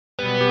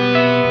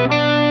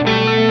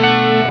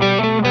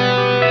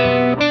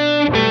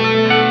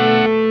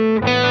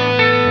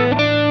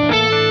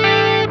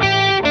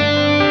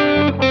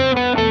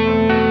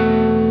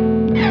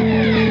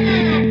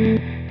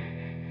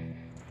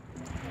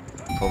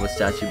the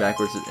statue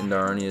backwards into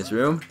Arnia's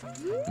room.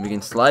 And we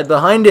can slide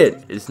behind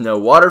it. It's no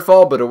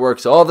waterfall, but it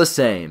works all the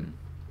same.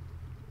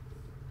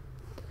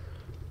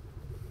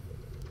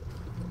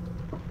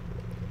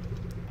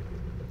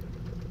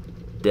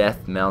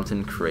 Death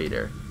Mountain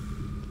Crater.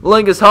 The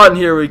lake is hot in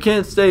here. We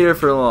can't stay here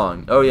for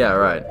long. Oh yeah,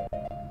 right.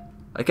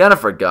 I kind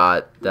of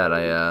forgot that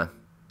I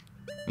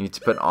need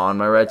to put on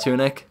my red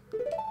tunic.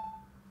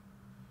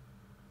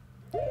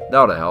 That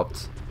would have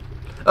helped.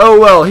 Oh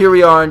well, here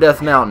we are in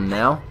Death Mountain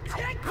now.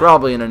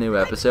 Probably in a new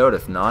episode.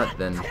 If not,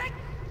 then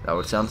that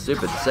would sound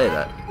stupid to say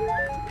that.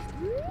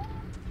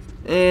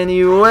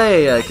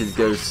 Anyway, I could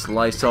go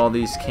slice all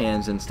these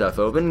cans and stuff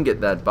open,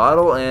 get that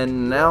bottle,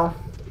 and now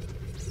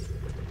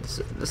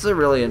this is a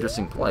really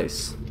interesting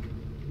place.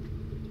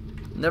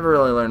 Never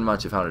really learned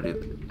much of how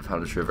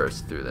to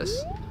traverse through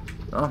this.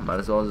 Oh, might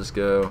as well just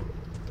go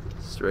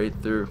straight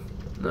through.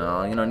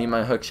 No, you don't need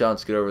my hook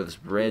shots to get over this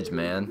bridge,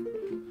 man.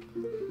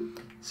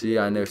 See,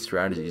 I know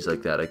strategies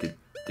like that. I could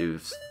do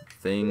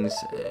things,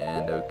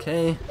 and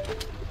okay.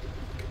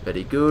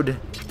 Very good.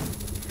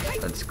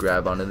 Let's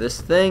grab onto this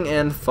thing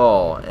and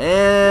fall.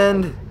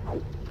 And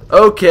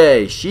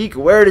okay, Sheik,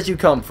 where did you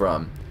come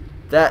from?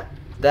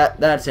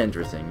 That's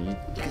interesting. You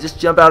can just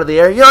jump out of the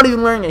air. You're not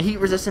even wearing a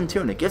heat-resistant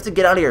tunic. You have to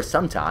get out of here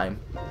sometime.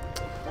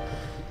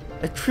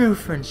 A true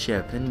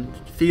friendship and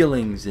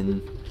feelings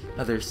and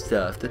other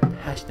stuff. The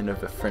passion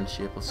of a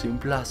friendship will soon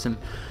blossom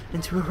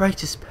into a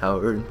righteous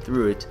power, and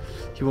through it,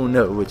 you will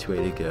know which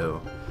way to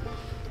go.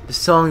 The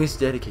song is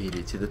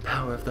dedicated to the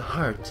power of the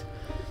heart.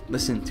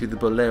 Listen to the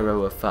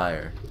bolero of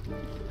fire.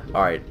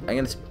 Alright, I'm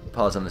gonna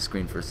pause on the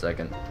screen for a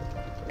second.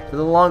 For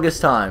the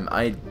longest time,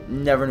 I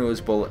never knew it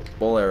was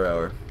bolero,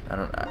 or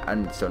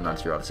I'm still not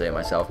sure how to say it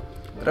myself,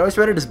 but I always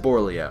read it as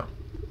Borleo.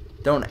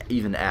 Don't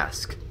even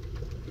ask.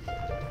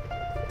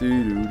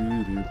 Do do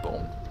do do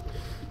boom.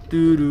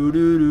 Do do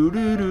do do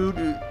do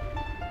do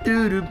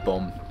do do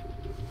boom.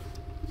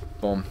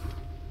 Boom.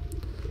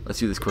 Let's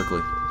do this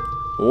quickly.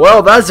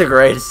 Well, that's a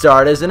great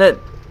start, isn't it?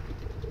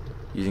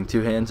 Using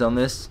two hands on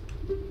this.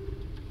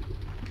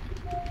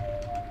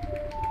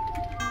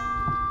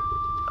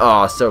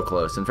 Oh, so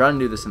close. I'm trying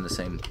to do this in the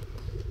same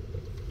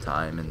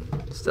time and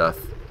stuff.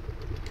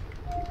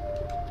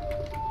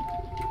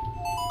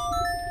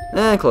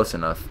 Close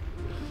enough.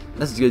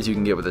 That's as good as you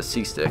can get with a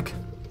C-stick.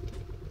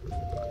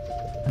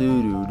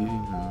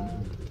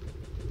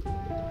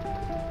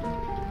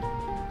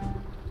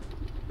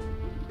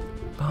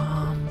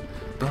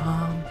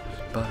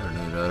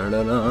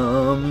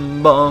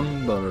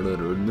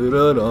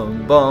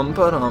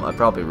 I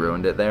probably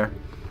ruined it there.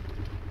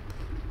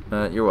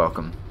 You're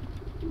welcome.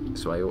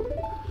 So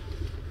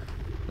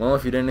well,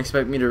 if you didn't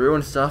expect me to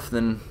ruin stuff,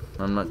 then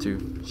I'm not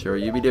too sure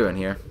what you'd be doing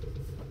here.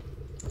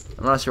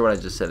 I'm not sure what I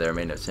just said there. It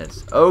made no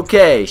sense.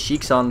 Okay,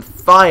 Sheik's on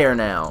fire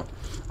now.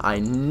 I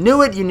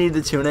knew it. You need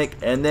the tunic,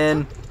 and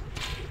then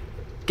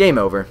game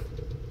over.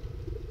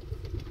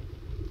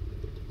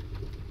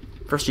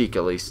 For Sheik,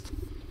 at least.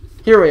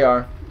 Here we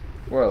are.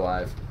 We're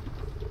alive.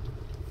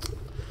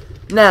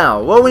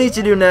 Now, what we need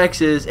to do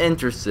next is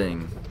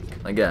interesting,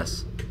 I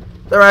guess.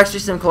 There are actually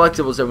some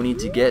collectibles that we need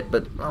to get,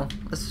 but, well,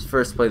 let's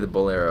first play the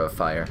Bolero of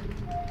Fire.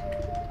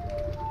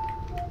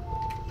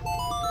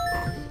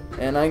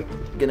 And I'm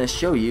gonna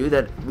show you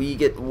that we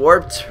get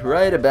warped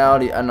right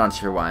about... I'm not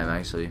sure why I'm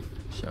actually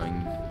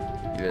showing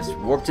you this.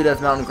 Warped to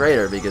Death Mountain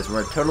Crater, because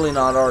we're totally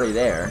not already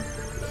there.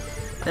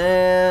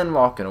 And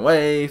walking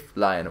away,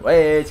 flying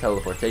away,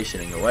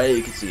 teleportationing away.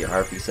 You can see a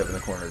heartpiece up in the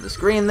corner of the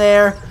screen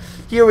there.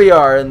 Here we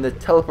are in the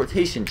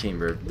teleportation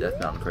chamber of Death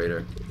Mountain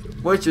Crater,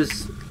 which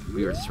is...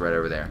 we were just right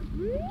over there.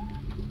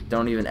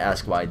 Don't even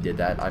ask why I did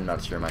that. I'm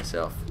not sure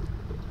myself.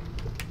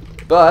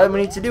 But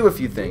we need to do a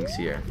few things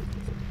here.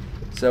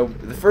 So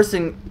the first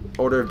thing,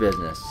 order of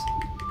business.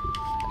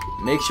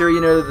 Make sure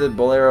you know the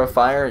Bolero of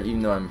Fire,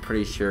 even though I'm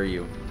pretty sure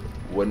you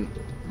wouldn't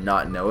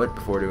not know it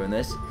before doing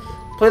this.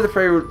 Play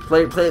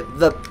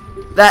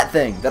that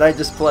thing that I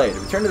just played.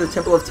 Return to the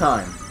Temple of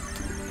Time.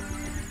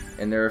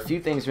 And there are a few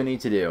things we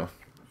need to do.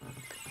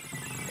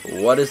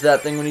 What is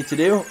that thing we need to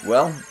do?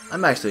 Well,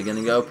 I'm actually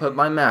gonna go put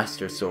my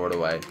Master Sword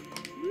away.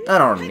 I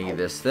don't need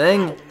this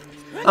thing.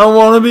 I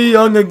want to be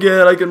young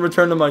again. I can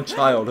return to my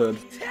childhood.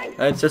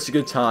 I had such a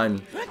good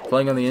time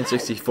playing on the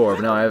N64,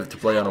 but now I have to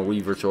play on a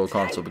Wii Virtual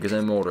Console because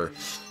I'm older.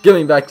 Get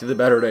me back to the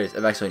better days.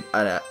 I've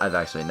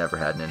actually never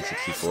had an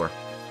N64.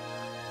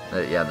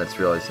 Yeah, that's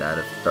really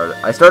sad.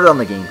 I started on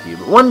the GameCube.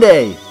 But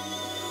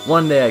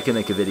one day I can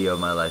make a video of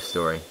my life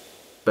story.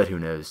 But who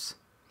knows?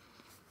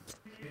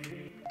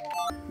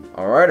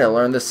 Alright, I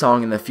learned this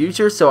song in the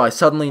future, so I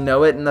suddenly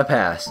know it in the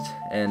past.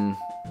 And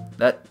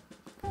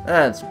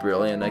that's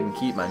brilliant. I can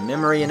keep my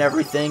memory and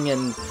everything,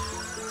 and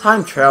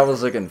time travel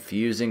is a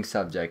confusing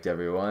subject,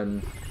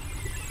 everyone.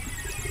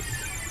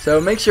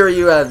 So make sure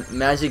you have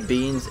magic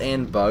beans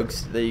and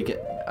bugs that you can...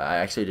 I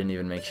actually didn't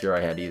even make sure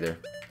I had either.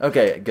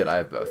 Okay, good, I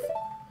have both.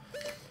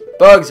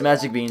 Bugs,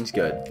 magic beans,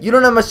 good. You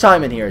don't have much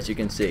time in here, as you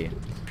can see.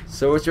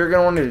 So what you're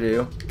going to want to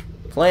do,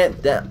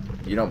 plant them.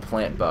 You don't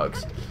plant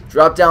bugs.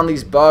 Drop down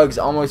these bugs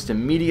almost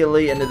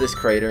immediately into this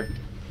crater.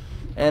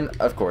 And,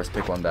 of course,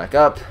 pick one back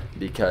up,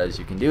 because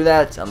you can do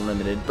that.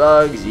 Unlimited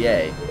bugs,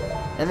 yay.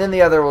 And then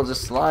the other will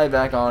just slide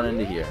back on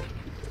into here.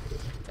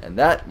 And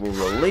that will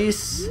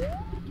release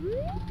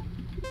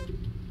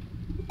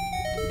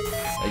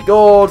a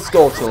gold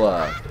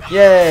Skulltula.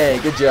 Yay,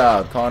 good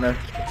job, Connor.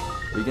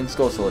 We can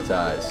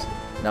Skulltulatize.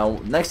 Now,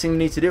 next thing we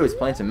need to do is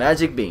plant a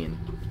magic bean.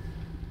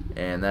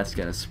 And that's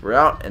going to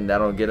sprout, and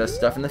that'll get us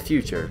stuff in the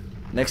future.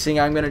 Next thing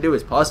I'm going to do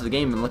is pause the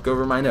game and look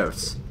over my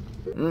notes.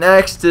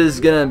 Next is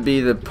going to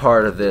be the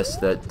part of this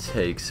that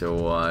takes a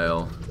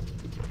while.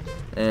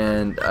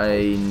 And I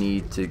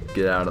need to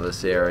get out of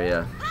this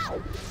area.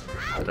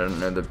 I don't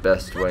know the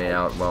best way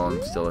out while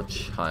I'm still a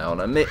child.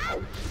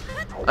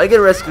 I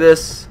could risk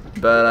this,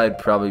 but I'd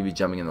probably be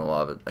jumping in the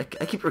lava. I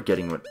keep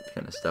forgetting what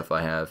kind of stuff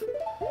I have.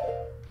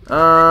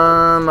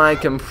 I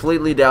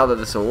completely doubt that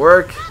this will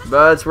work,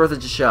 but it's worth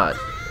a shot.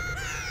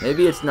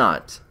 Maybe it's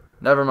not.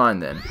 Never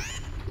mind then.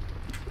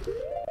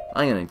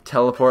 I'm gonna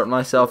teleport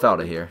myself out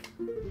of here.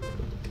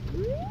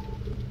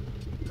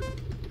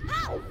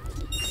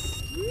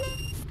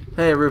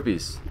 Hey,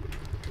 rupees.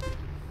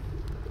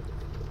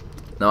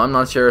 Now, I'm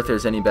not sure if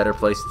there's any better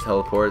place to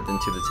teleport than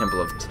to the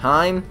Temple of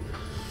Time,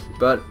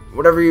 but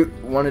whatever you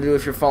want to do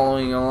if you're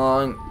following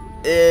along,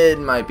 it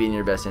might be in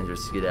your best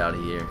interest to get out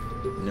of here,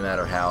 no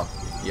matter how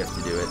you have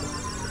to do it.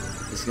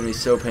 It's gonna be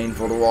so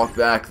painful to walk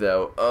back,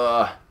 though.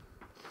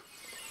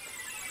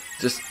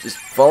 Just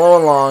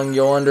follow along.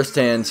 You'll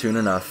understand soon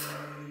enough.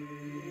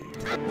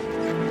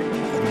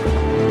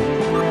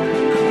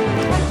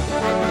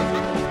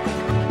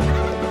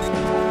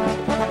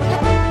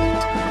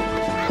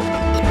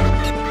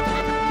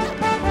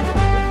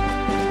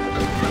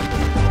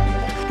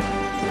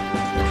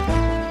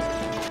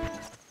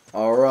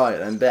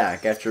 Alright, I'm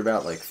back after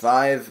about like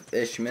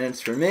 5-ish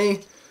minutes for me,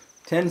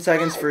 10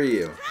 seconds for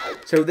you.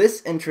 So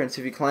this entrance,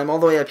 if you climb all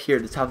the way up here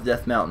to the top of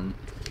Death Mountain,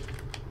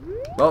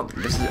 well,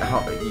 this is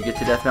how you get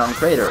to Death Mountain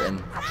Crater, and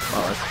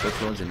wow,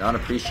 that's did not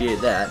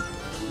appreciate that.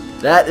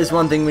 That is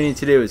one thing we need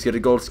to do, is get a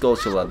gold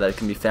Skulltula that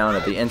can be found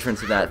at the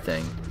entrance of that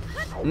thing.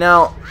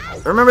 Now,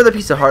 remember the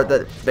piece of heart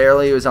that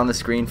barely was on the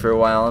screen for a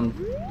while?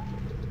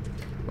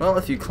 Well,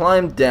 if you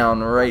climb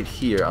down right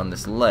here on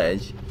this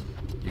ledge,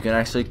 you can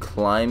actually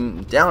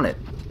climb down it.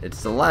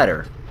 It's the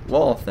ladder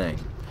wall thing.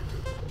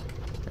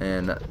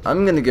 And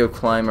I'm going to go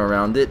climb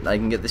around it. I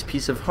can get this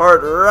piece of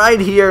heart right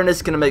here, and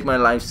it's going to make my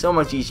life so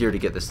much easier to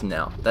get this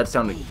now. That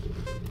sounded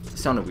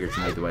weird to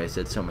me the way I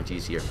said so much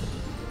easier.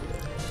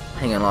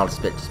 Hang on, a lot of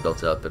spit just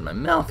built up in my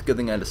mouth. Good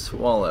thing I had to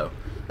swallow.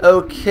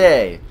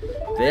 Okay,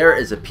 there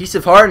is a piece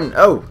of heart, and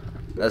oh,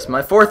 that's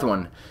my fourth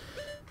one.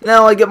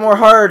 Now I get more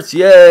hearts.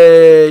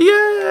 Yay!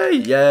 Yay!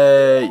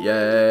 Yay!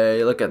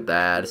 Yay! Look at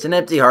that. It's an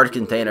empty heart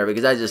container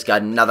because I just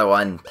got another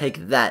one.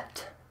 Take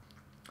that.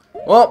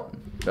 Well,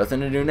 nothing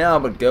to do now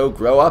but go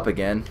grow up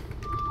again.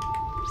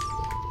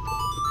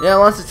 Yeah,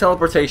 lots of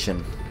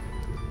teleportation.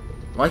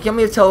 Why can't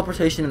we have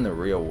teleportation in the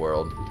real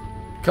world?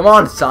 Come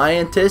on,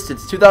 scientists!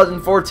 It's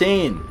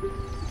 2014!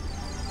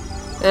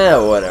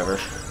 Yeah, whatever.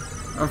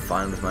 I'm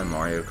fine with my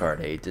Mario Kart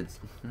 8.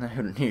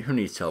 Who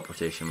needs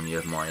teleportation when you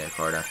have Mario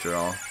Kart after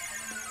all?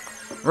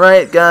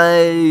 Right,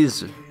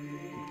 guys.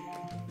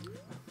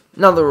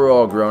 Now that we're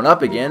all grown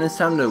up again, it's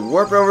time to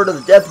warp over to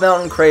the Death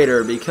Mountain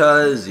Crater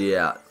because,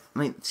 yeah. I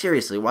mean,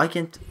 seriously, why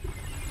can't...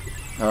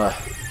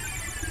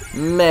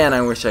 man,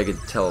 I wish I could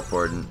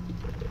teleport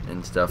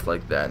and stuff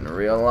like that in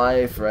real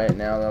life right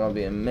now. That'll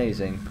be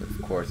amazing. But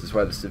of course, that's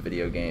why this is a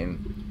video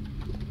game.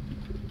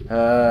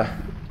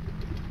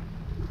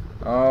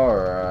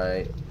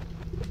 Alright.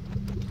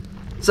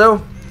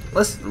 So,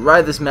 let's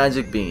ride this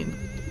magic bean.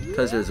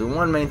 Because there's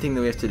one main thing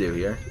that we have to do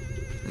here.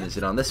 And is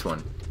it on this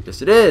one?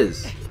 Yes, it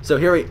is. So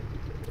here we...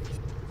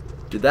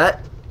 Did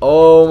that?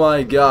 Oh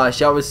my gosh,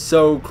 that was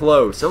so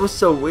close. That was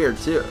so weird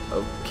too.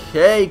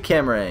 Okay,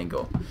 camera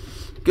angle.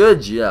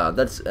 Good job.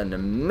 That's an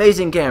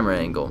amazing camera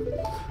angle.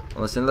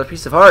 Well, that's another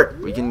piece of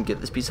heart. We can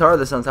get this piece of heart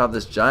that's on top of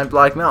this giant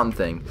black mountain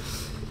thing.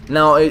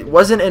 Now, it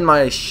wasn't in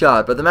my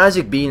shot, but the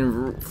magic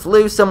bean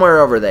flew somewhere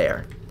over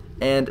there.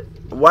 And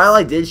while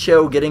I did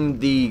show getting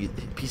the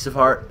piece of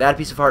heart, that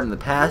piece of heart in the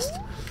past,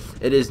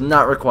 it is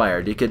not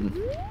required. You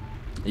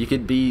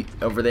could be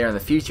over there in the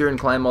future and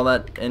climb all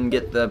that and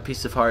get the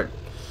piece of heart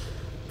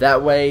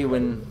that way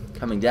when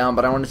coming down,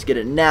 but I wanted to get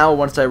it now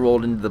once I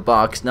rolled into the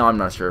box. Now I'm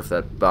not sure if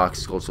that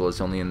box Skulltula is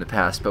only in the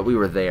past, but we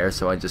were there,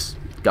 so I just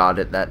got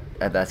it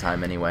at that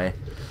time anyway.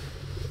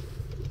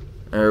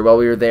 Or while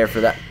we were there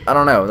for that, I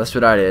don't know. That's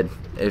what I did.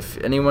 If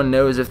anyone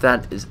knows if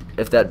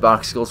that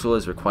box Skulltula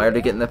is required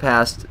to get in the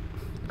past,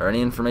 or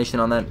any information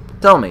on that,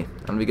 tell me.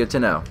 That'd be good to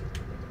know.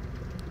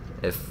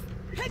 If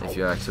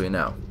you actually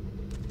know.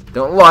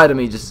 Don't lie to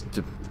me just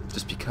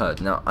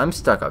because. Now I'm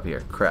stuck up here.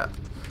 Crap.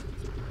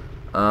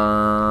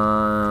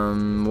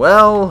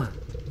 Well.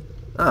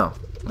 Oh,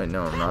 wait,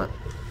 no, I'm not.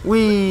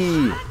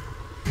 Whee!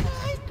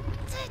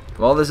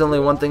 Well, there's only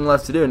one thing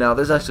left to do now.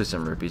 There's actually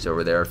some rupees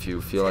over there if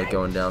you feel like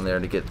going down there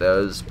to get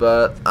those,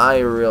 but I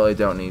really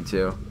don't need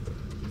to.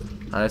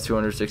 I have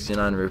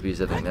 269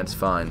 rupees. I think that's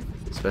fine.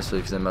 Especially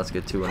because I'm about to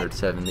get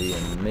 270,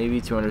 and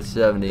maybe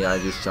 270, I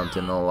just jumped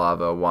in the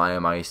lava. Why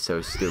am I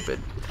so stupid?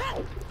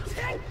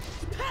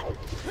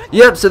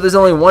 Yep, so there's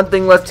only one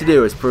thing left to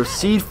do, is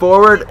proceed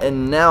forward,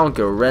 and now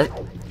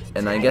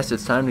and I guess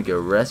it's time to go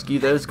rescue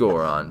those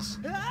Gorons.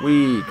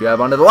 We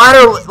grab onto the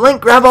ladder!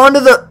 Link, grab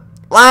onto the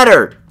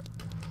ladder!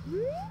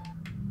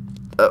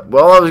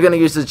 Well, I was going to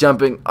use this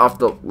jumping off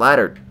the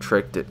ladder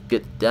trick to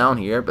get down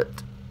here,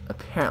 but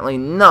apparently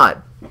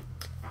not.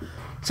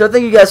 So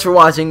thank you guys for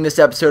watching this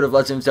episode of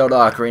Legend of Zelda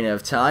Ocarina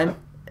of Time,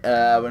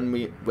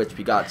 which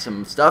we got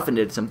some stuff and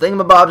did some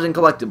thingamabobs and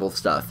collectible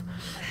stuff.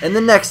 In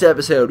the next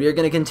episode, we are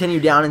going to continue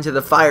down into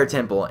the Fire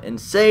Temple and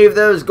save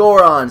those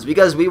Gorons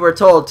because we were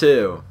told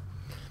to.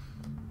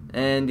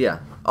 And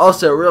yeah,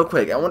 also real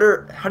quick, I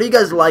wonder, how do you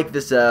guys like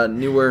this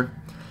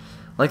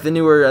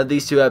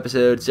these two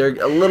episodes? They're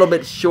a little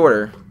bit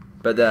shorter,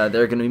 but there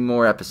are going to be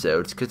more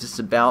episodes because it's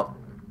about.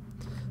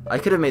 I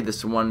could have made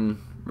this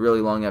one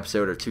really long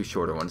episode or two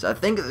shorter ones. I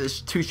think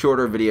these two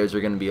shorter videos are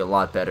going to be a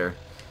lot better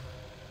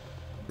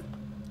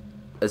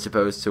as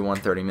opposed to one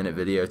 30-minute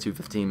video. Two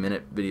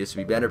 15-minute videos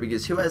would be better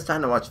because who has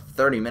time to watch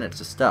 30 minutes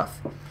of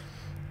stuff?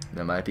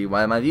 That might be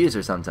why my views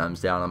are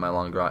sometimes down on my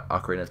longer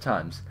Ocarina of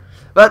Times.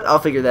 But I'll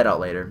figure that out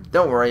later.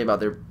 Don't worry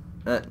about their.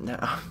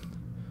 No.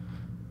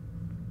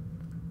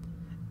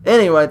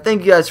 Anyway,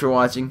 thank you guys for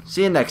watching.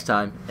 See you next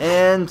time.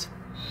 And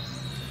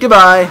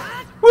goodbye.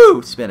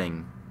 Woo!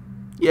 Spinning.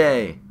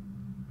 Yay.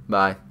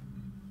 Bye.